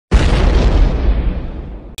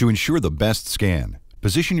To ensure the best scan,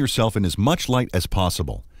 position yourself in as much light as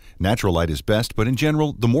possible. Natural light is best, but in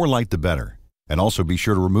general, the more light the better. And also be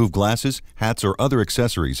sure to remove glasses, hats, or other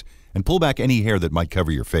accessories, and pull back any hair that might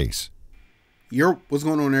cover your face. Yo, what's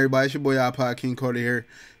going on, everybody? It's your boy iPodKingCarter here.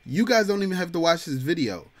 You guys don't even have to watch this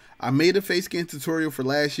video. I made a face scan tutorial for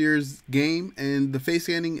last year's game, and the face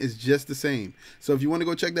scanning is just the same. So if you want to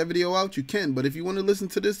go check that video out, you can. But if you want to listen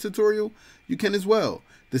to this tutorial, you can as well.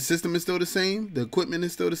 The system is still the same. The equipment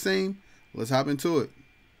is still the same. Let's hop into it.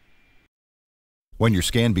 When your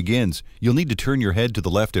scan begins, you'll need to turn your head to the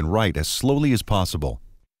left and right as slowly as possible.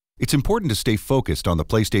 It's important to stay focused on the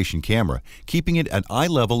PlayStation camera, keeping it at eye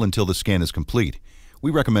level until the scan is complete.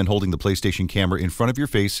 We recommend holding the PlayStation camera in front of your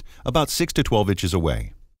face about 6 to 12 inches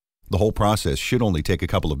away. The whole process should only take a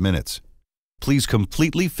couple of minutes. Please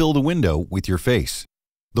completely fill the window with your face.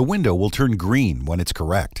 The window will turn green when it's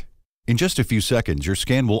correct. In just a few seconds, your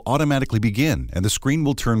scan will automatically begin and the screen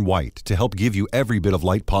will turn white to help give you every bit of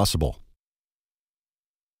light possible.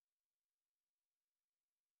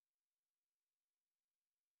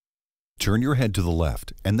 Turn your head to the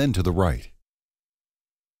left and then to the right.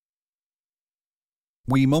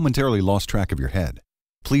 We momentarily lost track of your head.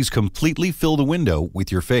 Please completely fill the window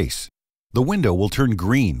with your face. The window will turn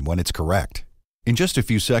green when it's correct. In just a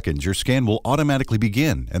few seconds, your scan will automatically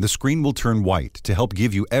begin and the screen will turn white to help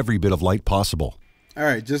give you every bit of light possible. All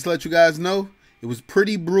right, just to let you guys know, it was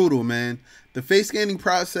pretty brutal, man. The face scanning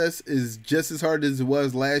process is just as hard as it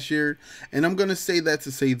was last year, and I'm going to say that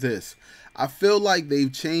to say this. I feel like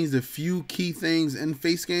they've changed a few key things in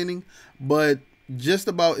face scanning, but just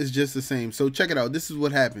about is just the same. So check it out. This is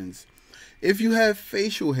what happens. If you have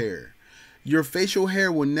facial hair, your facial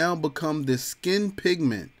hair will now become the skin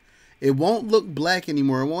pigment. It won't look black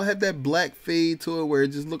anymore. It won't have that black fade to it where it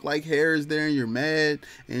just look like hair is there and you're mad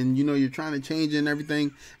and you know you're trying to change it and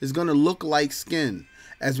everything. It's going to look like skin,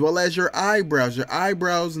 as well as your eyebrows. Your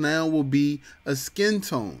eyebrows now will be a skin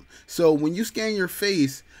tone. So when you scan your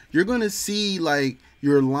face, you're going to see like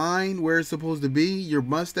your line where it's supposed to be, your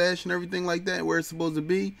mustache and everything like that where it's supposed to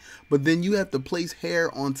be. But then you have to place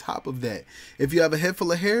hair on top of that. If you have a head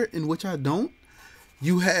full of hair, in which I don't,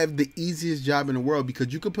 you have the easiest job in the world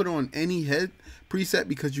because you can put on any head preset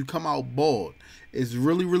because you come out bald. It's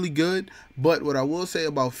really, really good. But what I will say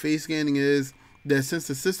about face scanning is that since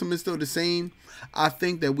the system is still the same, I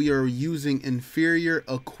think that we are using inferior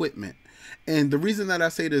equipment. And the reason that I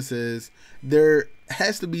say this is there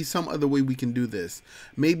has to be some other way we can do this.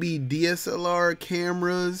 Maybe DSLR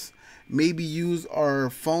cameras, maybe use our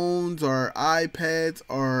phones, our iPads,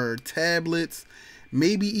 our tablets,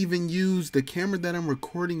 maybe even use the camera that I'm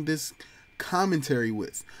recording this commentary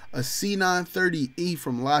with, a C930E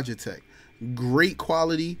from Logitech. Great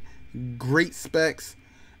quality, great specs,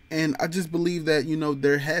 and I just believe that, you know,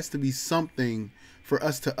 there has to be something for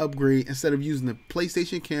us to upgrade instead of using the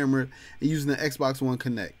PlayStation camera and using the Xbox One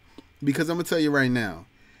Connect. Because I'm going to tell you right now,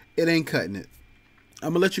 it ain't cutting it.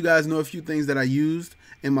 I'm going to let you guys know a few things that I used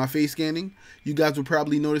in my face scanning. You guys will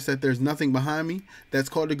probably notice that there's nothing behind me. That's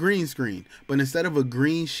called a green screen. But instead of a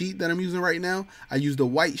green sheet that I'm using right now, I used a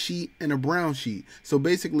white sheet and a brown sheet. So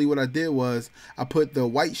basically what I did was I put the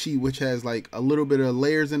white sheet, which has like a little bit of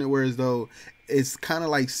layers in it, whereas though it's kind of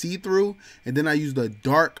like see-through. And then I used a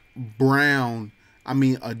dark brown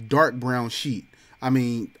sheet.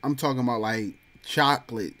 I'm talking about like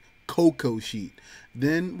chocolate cocoa sheet.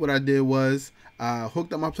 Then what I did was I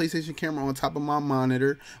hooked up my PlayStation camera on top of my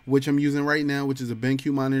monitor, which I'm using right now, which is a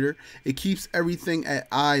BenQ monitor. It keeps everything at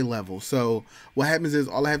eye level. So what happens is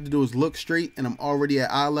all I have to do is look straight and I'm already at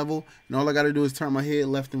eye level, and all I got to do is turn my head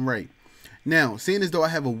left and right. Now, seeing as though I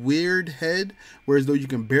have a weird head, whereas though you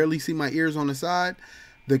can barely see my ears on the side,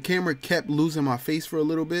 the camera kept losing my face for a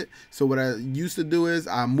little bit. So what I used to do is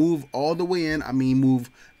I move all the way in. Move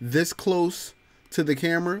this close to the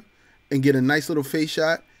camera and get a nice little face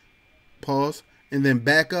shot. Pause. And then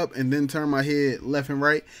back up and then turn my head left and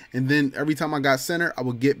right. And then every time I got center, I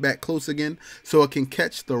would get back close again so it can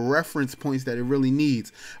catch the reference points that it really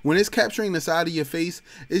needs. When it's capturing the side of your face,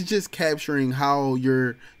 it's just capturing how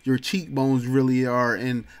your cheekbones really are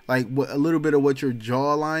and like a little bit of what your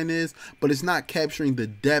jawline is, but it's not capturing the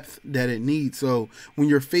depth that it needs. So when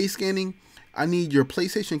you're face scanning, I need your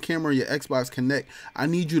PlayStation camera or your Xbox Connect. I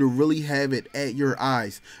need you to really have it at your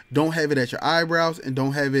eyes. Don't have it at your eyebrows and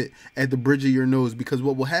don't have it at the bridge of your nose, because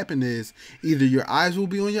what will happen is either your eyes will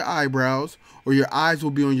be on your eyebrows or your eyes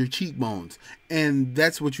will be on your cheekbones. And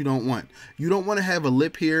that's what you don't want. You don't want to have a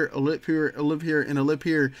lip here, a lip here, a lip here, and a lip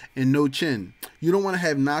here, and no chin. You don't want to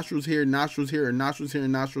have nostrils here, or nostrils here, and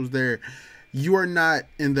nostrils there. You are not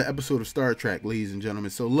in the episode of Star Trek, ladies and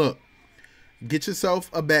gentlemen. So look, get yourself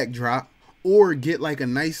a backdrop or get like a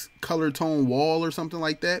nice color tone wall or something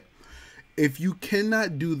like that. If you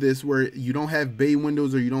cannot do this where you don't have bay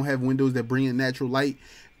windows or you don't have windows that bring in natural light,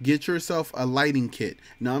 get yourself a lighting kit.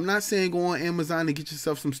 Now, I'm not saying go on Amazon and get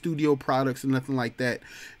yourself some studio products or nothing like that.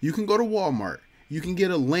 You can go to Walmart. You can get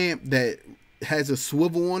a lamp that has a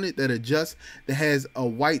swivel on it that adjusts, that has a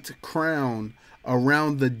white crown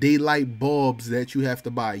around the daylight bulbs that you have to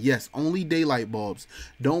buy. Yes, only daylight bulbs.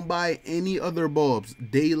 Don't buy any other bulbs.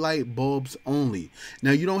 Daylight bulbs only. Now,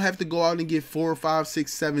 you don't have to go out and get 4, 5,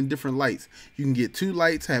 6, 7 different lights. You can get 2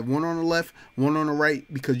 lights, have one on the left, one on the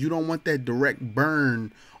right, because you don't want that direct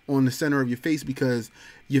burn on the center of your face, because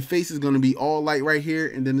your face is going to be all light right here,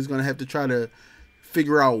 and then it's going to have to try to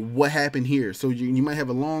figure out what happened here. So you might have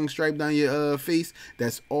a long stripe down your face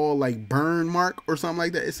that's all like burn mark or something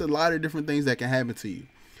like that. It's a lot of different things that can happen to you.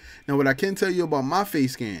 Now, what I can tell you about my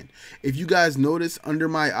face scan, if you guys notice under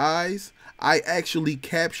my eyes, I actually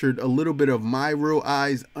captured a little bit of my real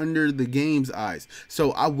eyes under the game's eyes.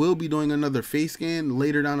 So I will be doing another face scan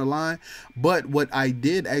later down the line. But what I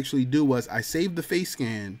did actually do was I saved the face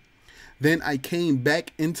scan. Then I came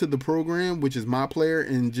back into the program, which is MyPlayer,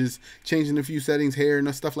 and just changing a few settings, hair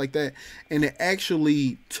and stuff like that. And it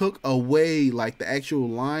actually took away like the actual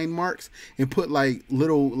line marks and put like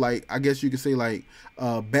little, like, I guess you could say like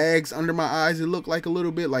bags under my eyes. It looked like a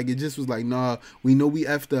little bit like it just was like, nah, we know we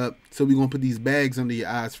effed up, so we're going to put these bags under your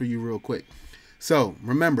eyes for you real quick. So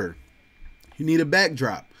remember, you need a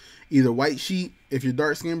backdrop, either white sheet, if you're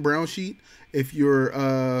dark skin, brown sheet. If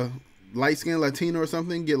you're light skin Latino or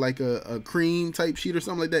something, get like a cream type sheet or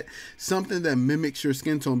something like that, something that mimics your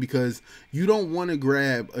skin tone, because you don't want to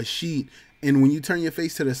grab a sheet and when you turn your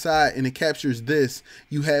face to the side and it captures this,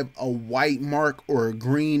 you have a white mark or a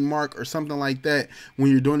green mark or something like that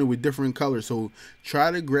when you're doing it with different colors. So try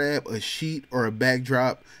to grab a sheet or a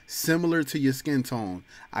backdrop similar to your skin tone.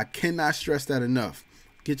 I cannot stress that enough.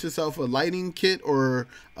 Get yourself a lighting kit or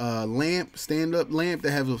a lamp, stand-up lamp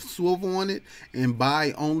that has a swivel on it, and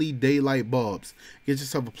buy only daylight bulbs. Get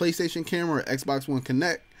yourself a PlayStation camera or Xbox One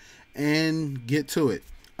Connect and get to it.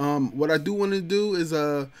 What I do want to do is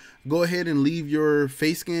go ahead and leave your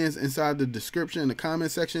face scans inside the description in the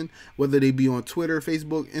comment section, whether they be on Twitter,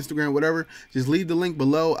 Facebook, Instagram, whatever. Just leave the link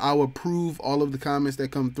below. I'll approve all of the comments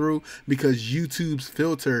that come through, because YouTube's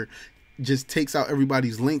filter just takes out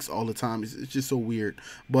everybody's links all the time. It's just so weird.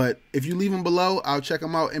 But if you leave them below, I'll check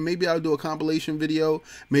them out, and maybe I'll do a compilation video,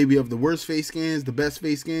 maybe of the worst face scans, the best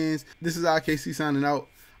face scans. This is IKC signing out.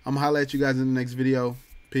 I'm gonna holla at you guys in the next video.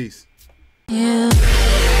 Peace. Yeah.